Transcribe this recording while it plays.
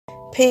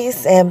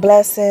Peace and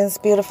blessings,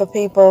 beautiful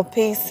people.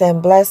 Peace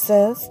and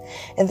blessings.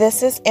 And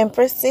this is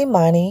Empress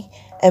Imani,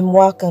 and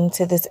welcome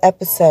to this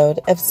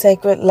episode of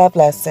Sacred Love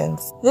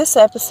Lessons. This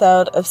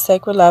episode of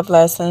Sacred Love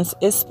Lessons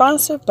is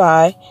sponsored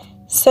by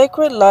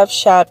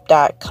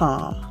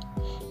sacredloveshop.com.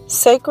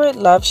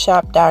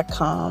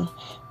 sacredloveshop.com,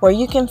 where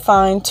you can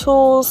find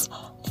tools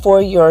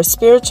for your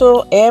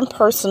spiritual and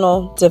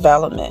personal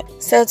development.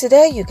 So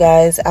today, you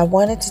guys, I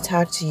wanted to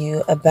talk to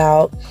you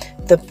about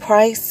the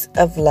price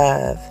of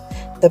love.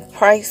 The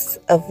price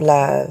of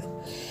love.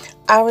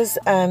 I was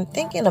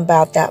thinking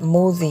about that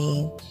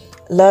movie,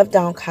 Love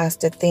Don't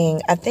Cost a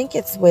Thing. I think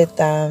it's with,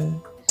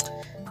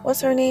 what's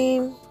her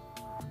name?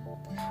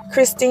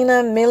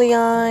 Christina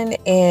Milian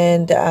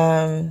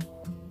and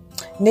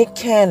Nick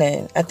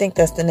Cannon. I think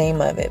that's the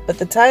name of it. But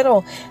the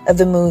title of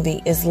the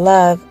movie is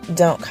Love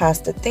Don't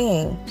Cost a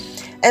Thing.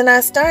 And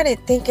I started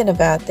thinking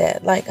about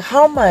that. Like,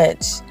 how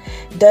much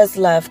does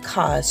love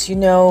cost? You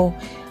know,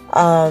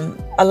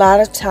 a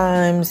lot of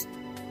times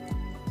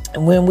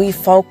when we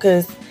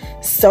focus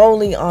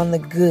solely on the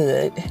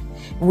good,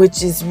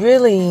 which is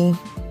really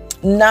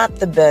not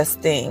the best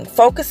thing.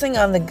 Focusing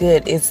on the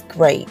good is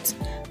great,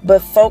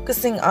 but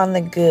focusing on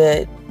the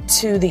good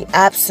to the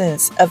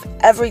absence of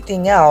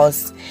everything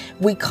else,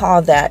 we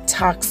call that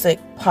toxic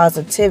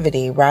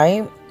positivity,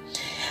 right?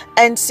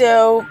 And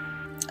so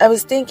I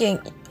was thinking,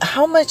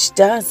 how much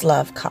does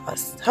love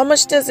cost? How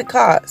much does it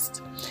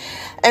cost?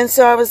 And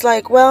so I was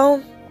like,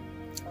 well,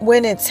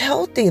 when it's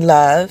healthy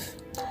love,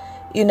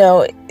 you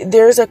know,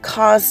 there's a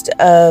cost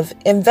of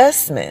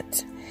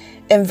investment.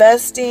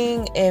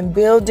 Investing in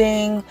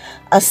building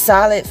a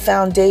solid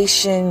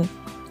foundation.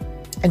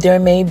 There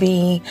may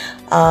be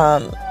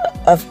an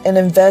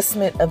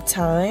investment of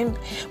time.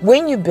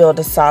 When you build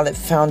a solid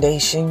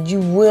foundation,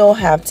 you will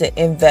have to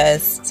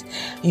invest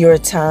your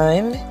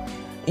time,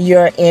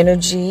 your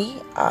energy,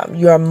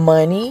 your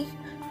money,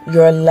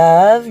 your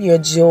love, your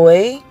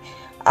joy,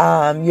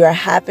 your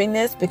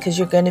happiness, because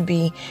you're going to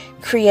be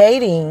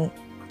creating,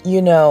 you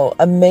know,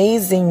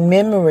 amazing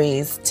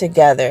memories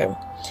together.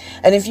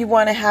 And if you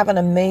want to have an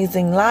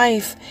amazing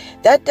life,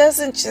 that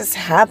doesn't just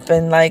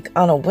happen like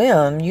on a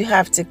whim. You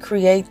have to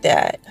create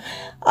that.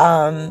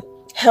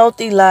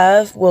 Healthy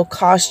love will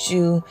cost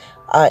you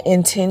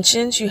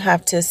intentions. You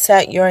have to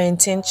set your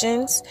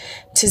intentions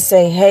to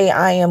say, hey,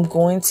 I am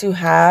going to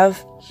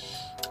have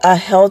a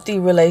healthy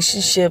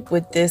relationship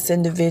with this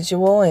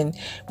individual, and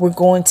we're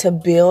going to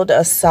build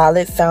a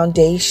solid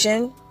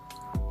foundation.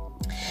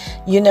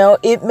 You know,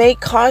 it may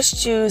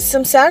cost you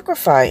some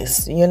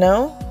sacrifice, you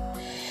know.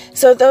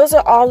 So those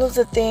are all of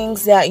the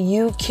things that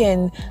you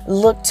can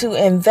look to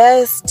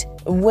invest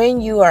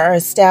when you are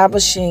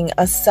establishing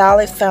a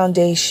solid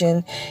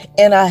foundation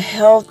in a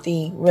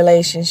healthy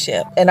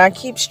relationship. And I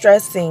keep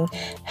stressing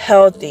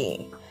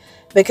healthy,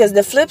 because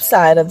the flip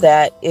side of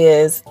that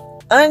is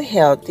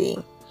unhealthy.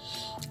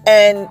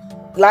 And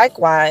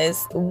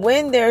likewise,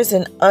 when there's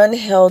an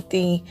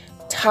unhealthy,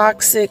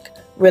 toxic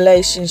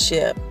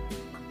relationship,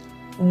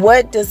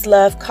 what does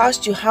love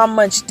cost you? How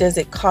much does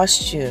it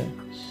cost you?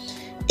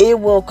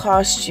 It will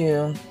cost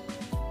you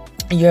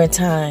your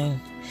time.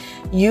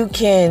 You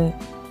can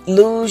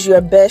lose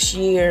your best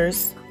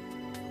years,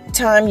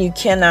 time you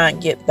cannot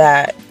get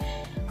back,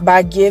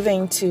 by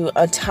giving to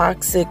a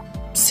toxic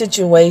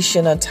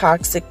situation, a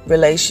toxic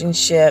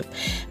relationship,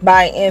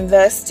 by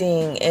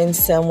investing in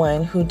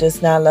someone who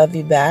does not love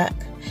you back,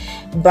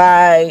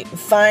 by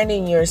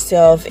finding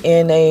yourself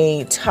in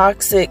a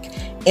toxic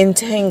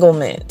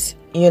entanglement.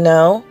 You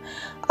know,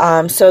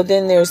 so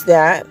then there's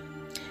that.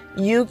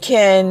 You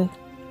can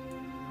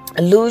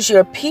lose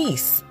your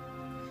peace.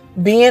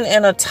 Being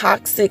in a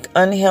toxic,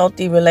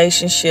 unhealthy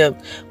relationship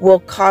will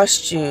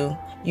cost you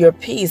your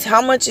peace.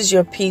 How much is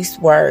your peace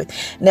worth?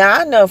 Now,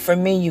 I know for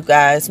me, you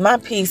guys, my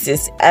peace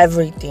is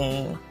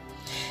everything.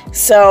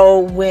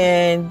 So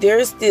when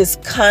there's this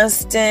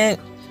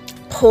constant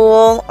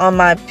pull on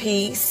my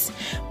peace,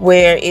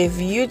 where if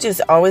you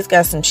just always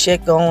got some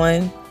shit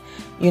going,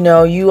 you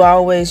know, you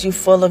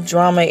full of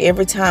drama.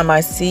 Every time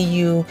I see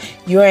you,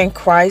 you're in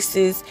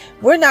crisis.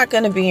 We're not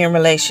going to be in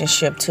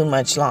relationship too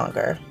much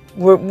longer.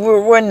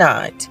 We're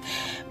not,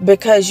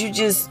 because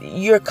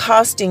you're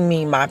costing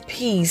me my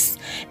peace,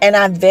 and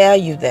I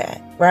value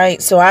that,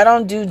 right? So I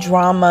don't do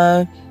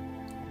drama.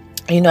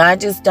 You know, I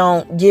just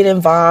don't get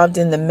involved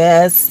in the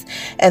mess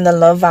and the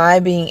love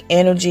vibing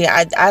energy.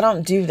 I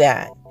don't do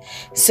that.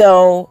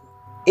 So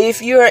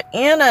if you're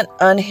in an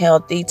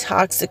unhealthy,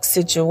 toxic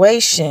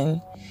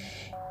situation,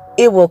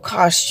 it will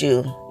cost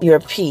you your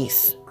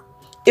peace.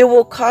 It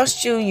will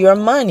cost you your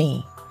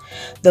money.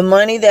 The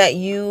money that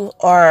you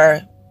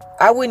are,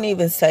 I wouldn't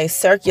even say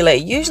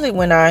circulate. Usually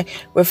when I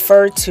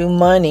refer to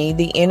money,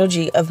 the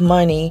energy of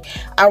money,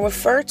 I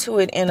refer to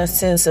it in a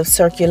sense of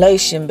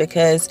circulation,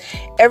 because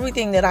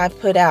everything that I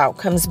put out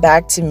comes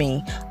back to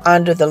me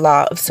under the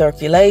law of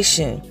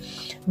circulation.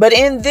 But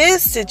in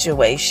this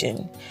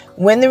situation,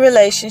 when the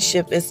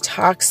relationship is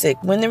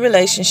toxic, when the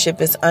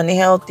relationship is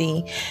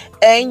unhealthy,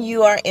 and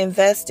you are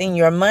investing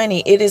your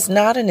money, it is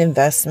not an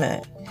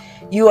investment.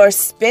 You are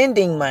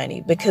spending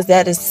money because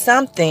that is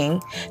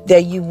something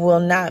that you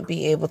will not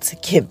be able to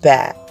get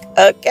back.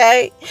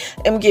 Okay?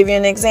 Let me give you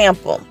an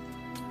example.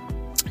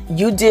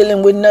 You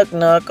dealing with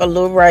Nuck or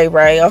Lil Ray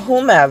Ray or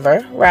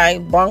whomever,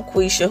 right?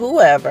 Bonquisha,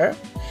 whoever.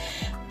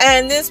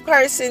 And this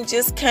person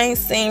just can't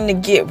seem to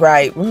get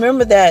right.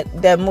 Remember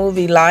that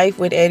movie Life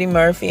with Eddie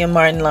Murphy and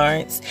Martin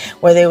Lawrence,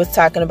 where they was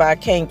talking about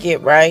can't get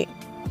right?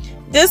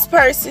 This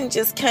person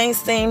just can't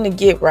seem to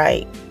get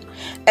right.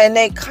 And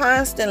they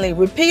constantly,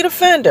 repeat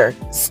offender,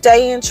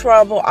 stay in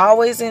trouble,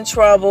 always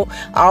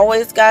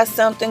got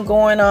something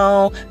going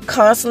on,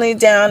 constantly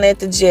down at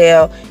the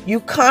jail. You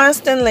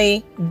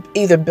constantly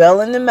either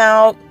bailing them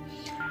out,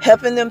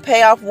 helping them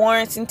pay off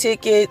warrants and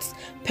tickets,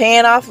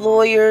 paying off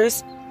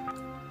lawyers.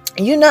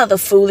 You know the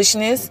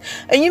foolishness.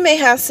 And you may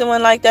have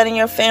someone like that in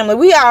your family.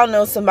 We all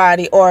know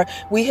somebody, or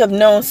we have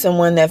known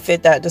someone that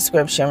fit that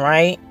description,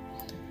 right?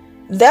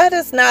 That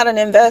is not an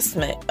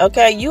investment,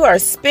 okay? You are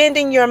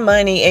spending your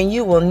money and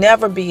you will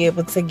never be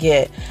able to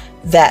get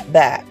that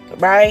back,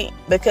 right?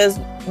 Because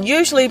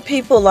usually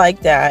people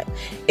like that,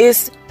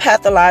 it's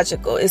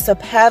pathological. It's a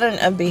pattern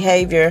of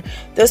behavior.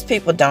 Those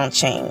people don't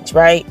change,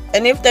 right?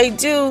 And if they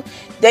do,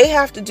 they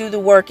have to do the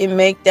work and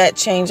make that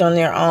change on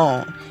their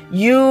own.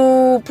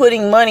 You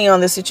putting money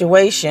on the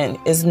situation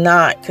is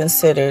not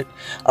considered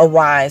a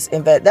wise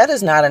investment. That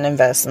is not an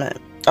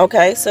investment,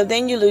 okay? So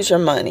then you lose your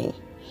money.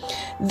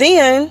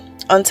 Then,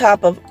 on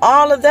top of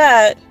all of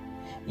that,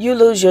 you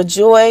lose your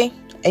joy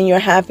and your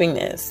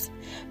happiness.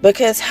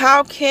 Because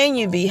how can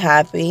you be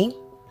happy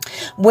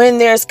when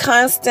there's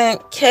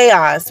constant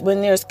chaos,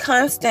 when there's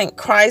constant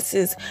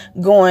crisis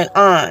going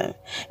on?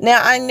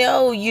 Now, I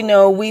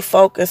know, we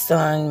focus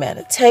on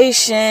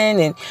meditation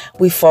and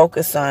we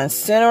focus on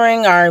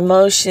centering our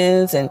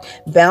emotions and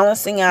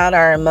balancing out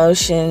our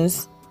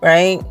emotions,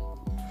 right?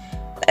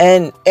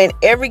 And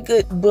every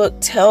good book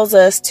tells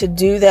us to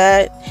do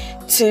that,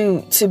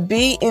 to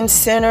be in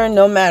center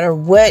no matter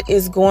what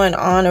is going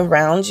on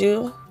around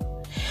you.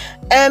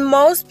 And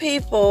most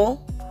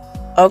people,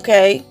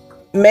 okay,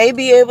 may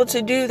be able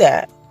to do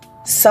that.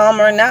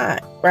 Some are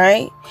not,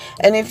 right?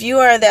 And if you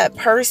are that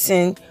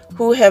person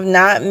who have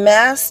not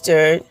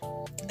mastered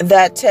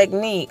that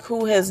technique,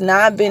 who has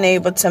not been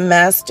able to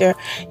master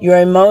your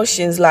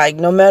emotions, like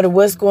no matter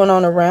what's going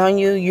on around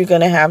you, you're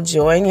going to have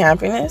joy and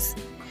happiness.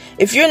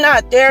 If you're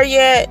not there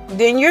yet,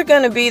 then you're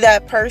going to be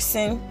that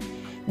person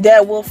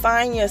that will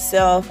find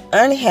yourself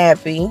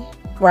unhappy,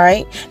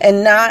 right?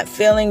 And not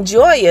feeling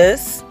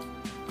joyous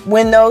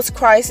when those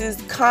crises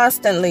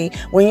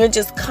when you're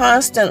just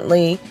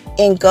constantly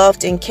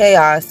engulfed in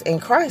chaos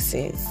and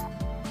crises.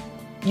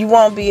 You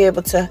won't be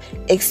able to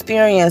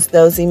experience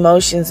those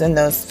emotions and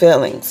those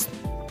feelings.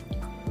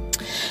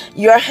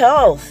 Your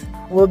health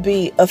will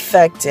be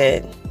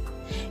affected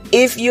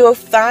if you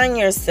find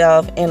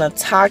yourself in a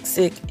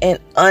toxic and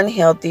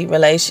unhealthy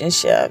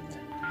relationship.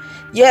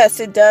 Yes,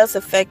 it does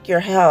affect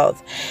your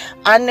health.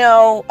 I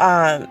know,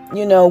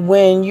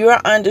 when you're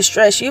under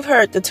stress, you've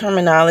heard the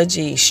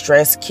terminology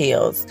stress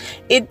kills.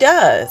 It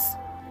does.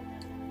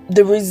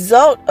 The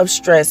result of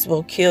stress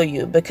will kill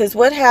you, because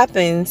what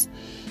happens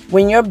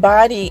when your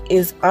body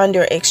is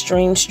under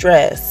extreme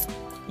stress,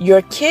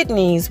 your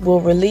kidneys will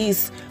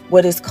release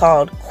what is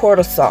called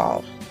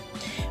cortisol.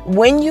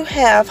 When you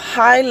have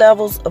high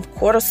levels of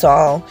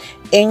cortisol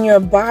in your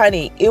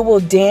body, it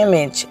will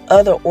damage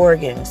other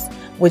organs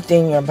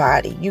within your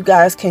body. You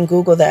guys can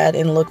Google that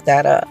and look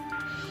that up.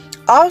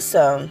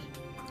 Also,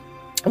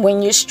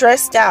 when you're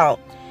stressed out,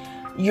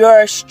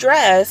 your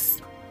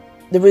stress,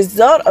 the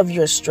result of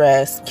your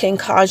stress can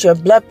cause your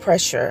blood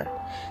pressure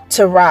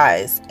to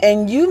rise.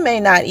 And you may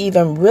not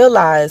even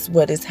realize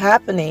what is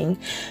happening,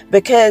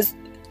 because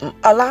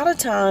a lot of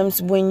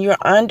times when you're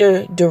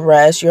under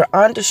duress, you're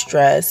under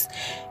stress,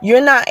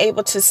 you're not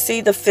able to see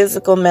the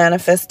physical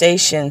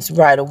manifestations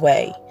right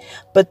away.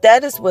 But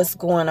that is what's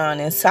going on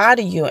inside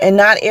of you. And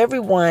not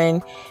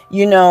everyone,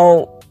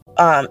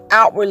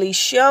 outwardly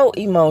show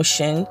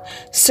emotion.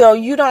 So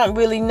you don't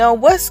really know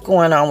what's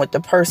going on with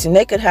the person.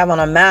 They could have on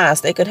a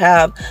mask. They could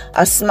have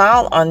a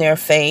smile on their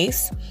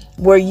face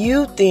where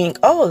you think,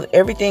 oh,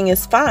 everything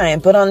is fine.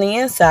 But on the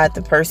inside,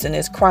 the person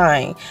is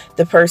crying.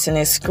 The person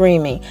is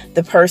screaming.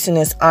 The person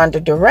is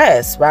under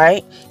duress,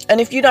 right? And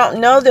if you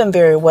don't know them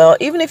very well,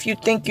 even if you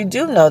think you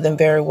do know them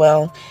very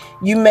well,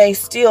 you may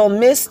still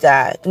miss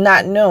that,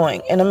 not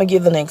knowing. And I'm going to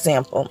give an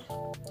example.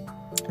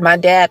 My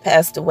dad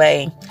passed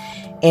away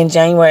in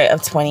January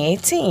of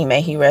 2018.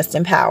 May he rest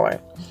in power.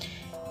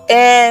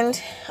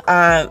 And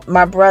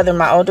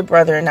my older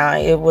brother and I,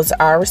 it was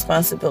our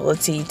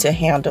responsibility to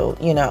handle,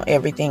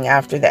 everything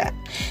after that.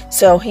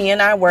 So he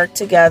and I worked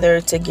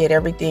together to get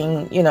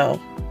everything,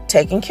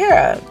 taken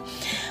care of.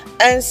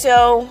 And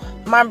so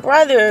my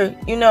brother,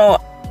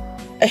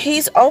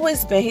 he's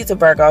a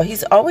Virgo.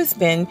 He's always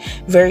been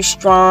very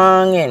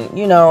strong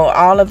and,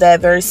 all of that,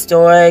 very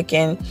stoic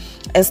and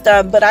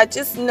stuff. But I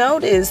just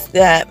noticed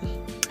that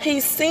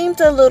he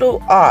seemed a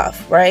little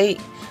off, right?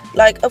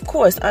 Like, of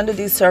course, under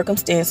these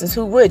circumstances,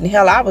 who wouldn't?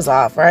 Hell, I was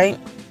off, right?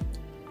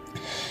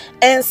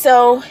 And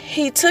so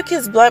he took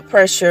his blood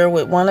pressure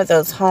with one of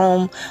those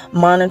home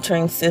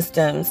monitoring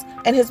systems,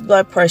 and his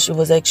blood pressure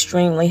was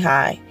extremely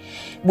high.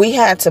 We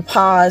had to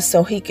pause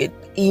so he could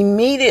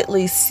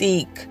immediately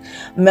seek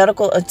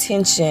medical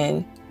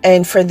attention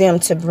and for them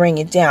to bring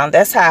it down.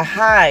 That's how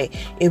high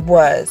it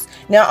was.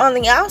 Now, on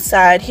the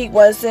outside, he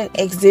wasn't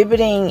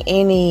exhibiting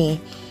any,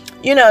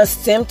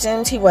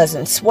 symptoms. He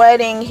wasn't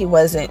sweating. He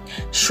wasn't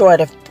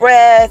short of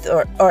breath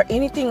or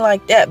anything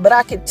like that. But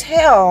I could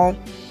tell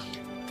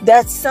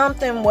that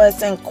something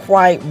wasn't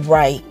quite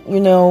right.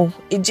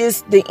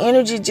 The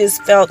energy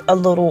just felt a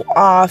little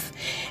off,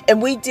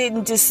 and we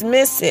didn't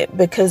dismiss it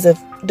because of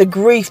the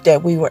grief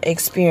that we were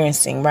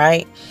experiencing,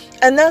 right?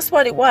 And that's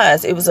what it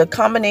was. It was a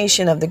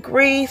combination of the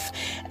grief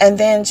and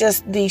then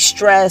just the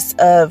stress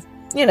of,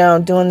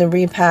 doing the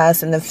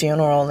repast and the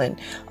funeral and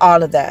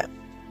all of that.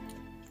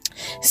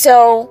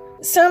 So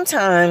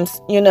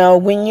sometimes,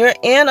 when you're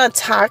in a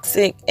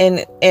toxic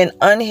and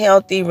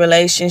unhealthy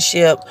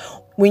relationship,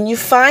 when you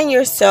find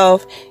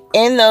yourself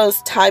in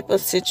those type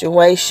of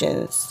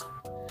situations,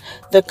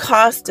 the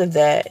cost of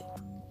that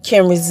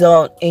can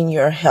result in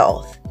your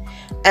health.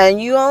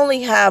 And you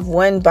only have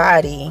one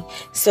body,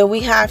 so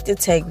we have to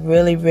take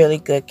really, really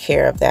good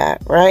care of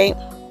that, right?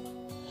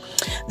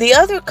 The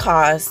other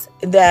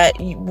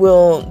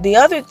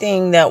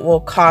thing that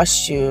will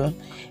cost you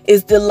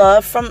is the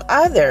love from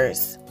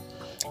others.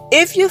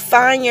 If you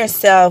find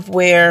yourself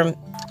where,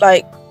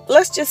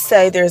 let's just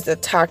say there's a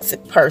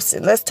toxic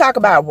person. Let's talk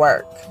about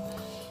work,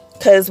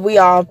 because we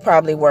all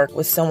probably work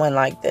with someone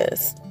like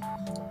this,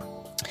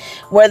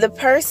 where the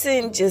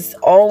person just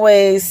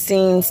always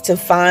seems to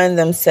find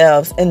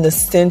themselves in the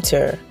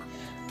center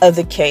of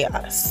the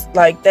chaos.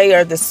 Like they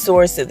are the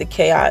source of the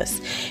chaos.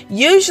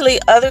 Usually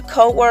other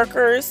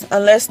coworkers,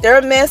 unless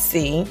they're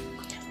messy,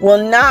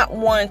 will not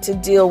want to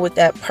deal with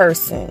that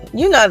person.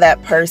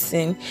 That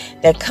person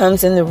that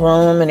comes in the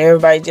room and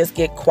everybody just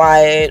get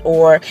quiet,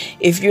 or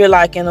if you're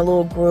like in a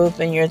little group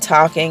and you're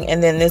talking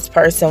and then this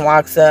person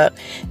walks up,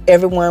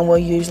 everyone will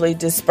usually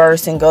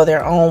disperse and go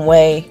their own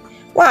way.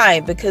 Why?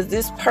 Because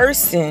this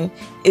person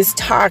is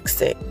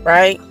toxic,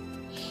 right?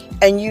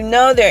 And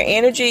their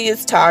energy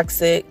is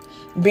toxic.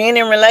 Being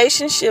in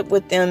relationship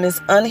with them is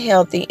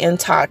unhealthy and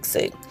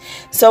toxic.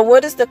 So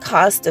what is the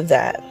cost of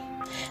that?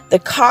 The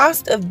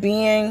cost of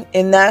being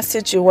in that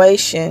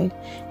situation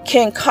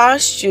can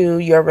cost you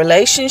your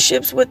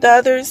relationships with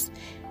others.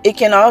 It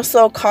can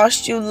also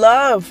cost you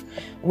love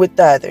with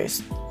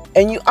others.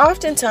 And you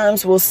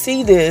oftentimes will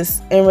see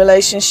this in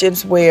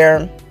relationships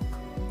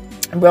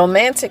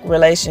romantic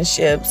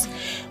relationships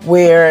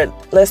where,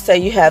 let's say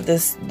you have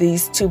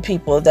these two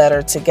people that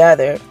are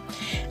together,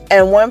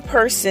 and one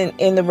person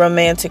in the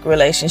romantic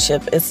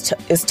relationship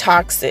is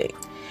toxic.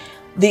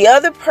 The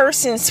other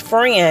person's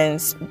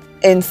friends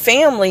and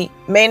family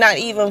may not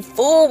even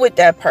fool with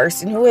that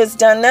person who has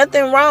done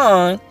nothing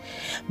wrong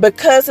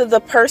because of the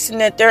person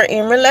that they're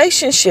in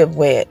relationship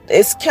with.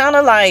 It's kind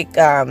of like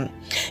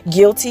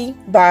guilty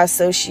by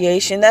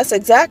association. That's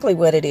exactly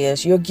what it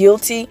is. You're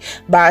guilty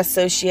by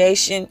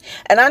association.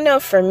 And I know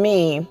for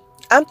me,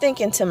 I'm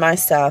thinking to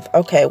myself,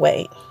 okay,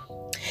 wait.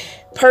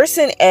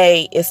 Person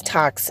A is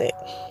toxic,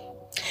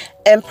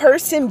 and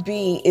person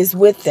B is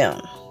with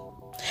them.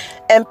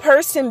 And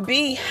person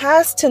B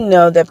has to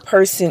know that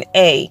person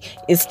A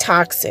is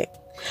toxic.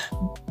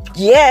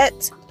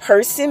 Yet,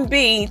 person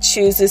B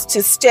chooses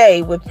to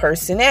stay with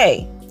person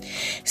A.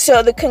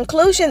 So the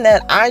conclusion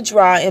that I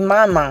draw in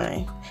my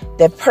mind,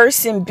 that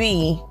person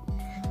B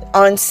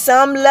on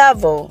some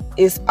level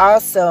is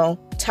also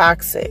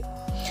toxic.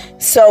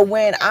 So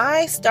when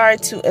I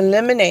start to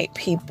eliminate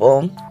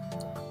people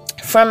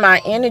from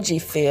my energy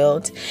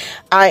field,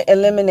 I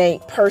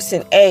eliminate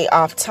person A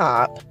off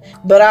top,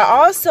 but I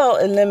also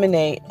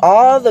eliminate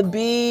all the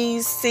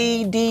B,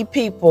 C, D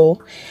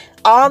people,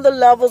 all the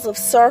levels of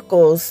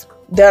circles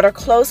that are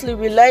closely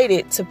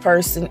related to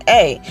person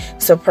A.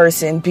 So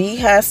person B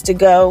has to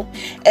go,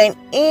 and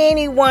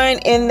anyone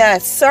in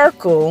that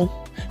circle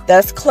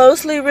that's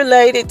closely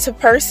related to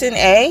person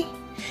A,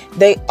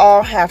 they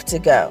all have to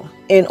go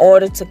in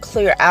order to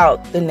clear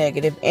out the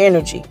negative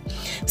energy.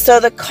 So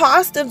the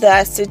cost of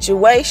that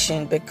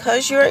situation,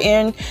 because you're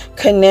in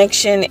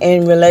connection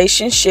and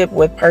relationship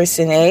with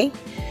person A,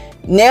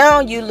 now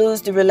you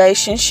lose the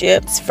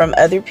relationships from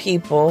other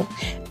people,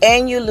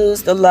 and you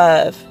lose the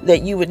love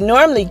that you would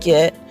normally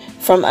get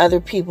from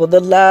other people. The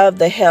love,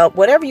 the help,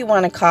 whatever you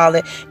want to call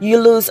it, you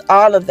lose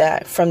all of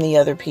that from the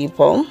other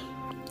people.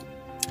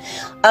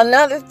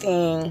 Another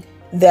thing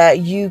that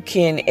you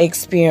can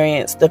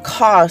experience, the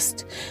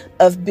cost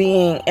of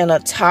being in a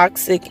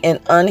toxic and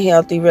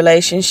unhealthy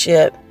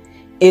relationship,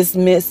 is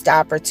missed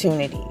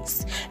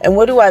opportunities. And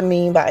what do I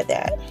mean by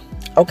that?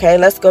 Okay,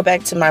 let's go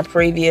back to my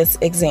previous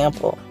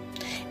example.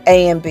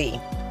 A and B.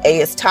 A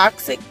is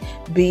toxic.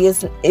 B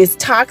is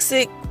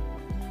toxic,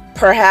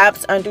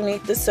 perhaps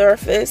underneath the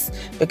surface,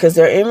 because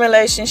they're in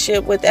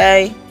relationship with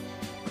A.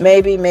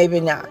 Maybe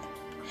not.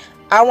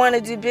 I want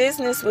to do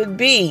business with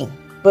B,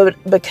 but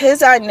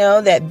because I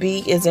know that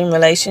B is in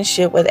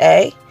relationship with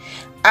A,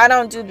 I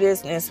don't do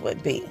business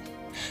with B.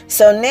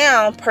 So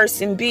now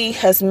person B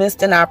has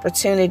missed an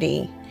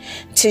opportunity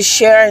to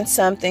share in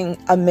something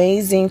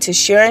amazing, to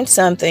share in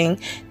something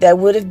that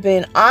would have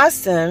been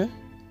awesome,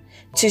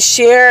 to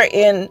share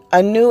in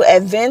a new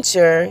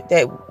adventure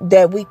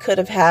that we could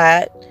have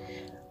had,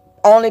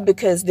 only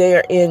because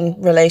they're in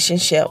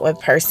relationship with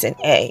person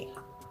A.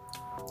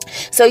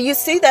 So you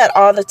see that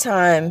all the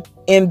time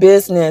in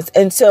business.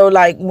 And so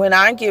like when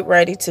I get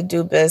ready to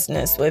do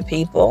business with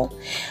people,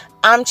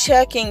 I'm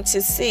checking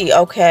to see,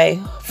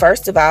 okay,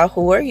 first of all,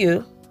 who are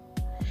you?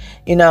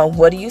 You know,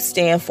 what do you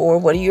stand for?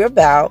 What are you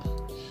about?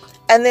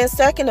 And then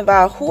second of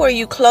all, who are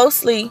you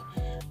closely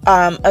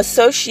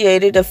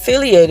associated,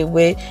 affiliated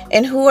with,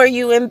 and who are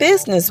you in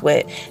business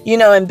with? You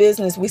know, in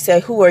business, we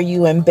say, who are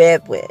you in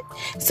bed with?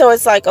 So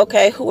it's like,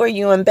 okay, who are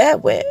you in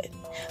bed with?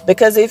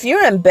 Because if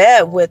you're in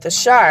bed with a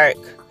shark,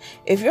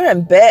 if you're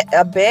in bed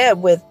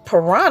with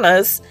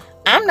piranhas,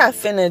 I'm not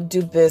finna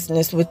do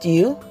business with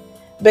you.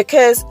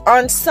 Because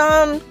on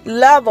some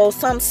level,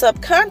 some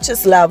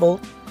subconscious level,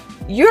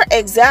 you're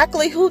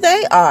exactly who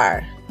they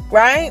are,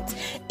 right?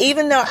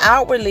 Even though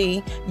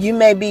outwardly you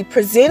may be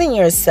presenting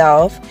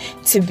yourself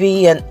to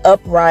be an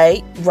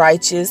upright,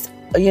 righteous,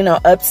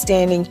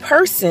 upstanding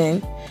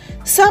person,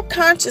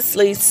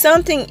 subconsciously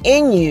something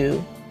in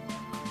you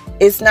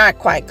is not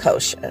quite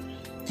kosher.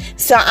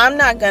 So I'm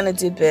not going to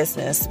do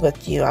business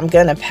with you. I'm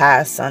going to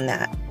pass on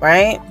that,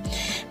 right?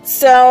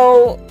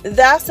 So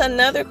that's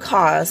another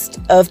cost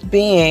of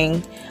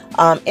being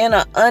in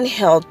an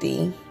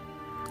unhealthy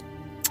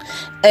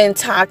and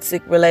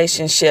toxic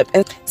relationship.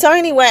 And so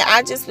anyway,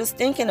 I just was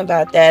thinking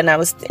about that,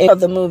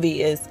 and the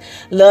movie is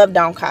Love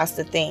Don't Cost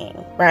a Thing,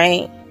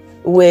 right?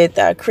 With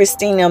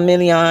Christina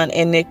Milian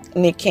and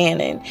Nick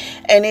Cannon.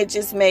 And it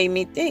just made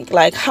me think,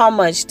 like, how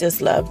much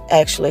does love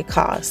actually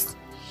cost?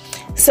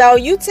 So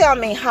you tell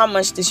me, how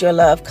much does your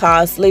love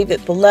cost? Leave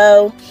it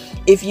below.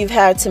 If you've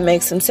had to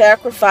make some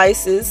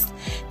sacrifices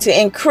to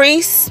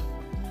increase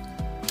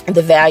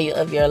the value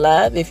of your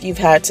love, if you've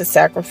had to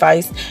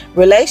sacrifice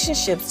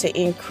relationships to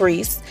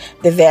increase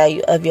the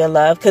value of your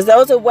love, because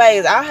those are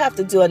ways. I'll have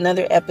to do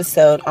another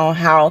episode on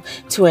how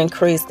to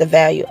increase the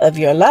value of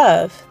your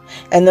love.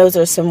 And those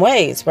are some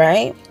ways,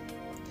 right?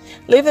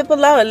 Leave it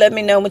below and let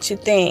me know what you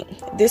think.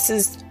 This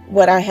is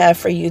what I have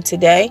for you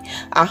today.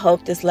 I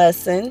hope this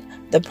lesson,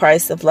 The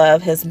Price of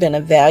Love, has been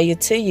of value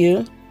to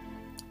you.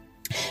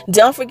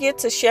 Don't forget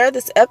to share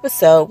this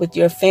episode with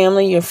your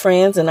family, your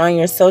friends, and on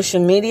your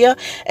social media.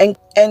 And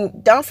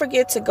don't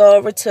forget to go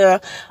over to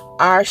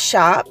our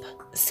shop,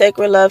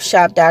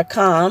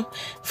 sacredloveshop.com,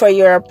 for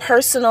your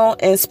personal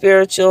and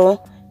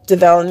spiritual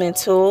development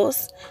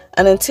tools.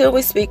 And until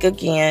we speak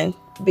again,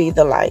 be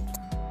the light.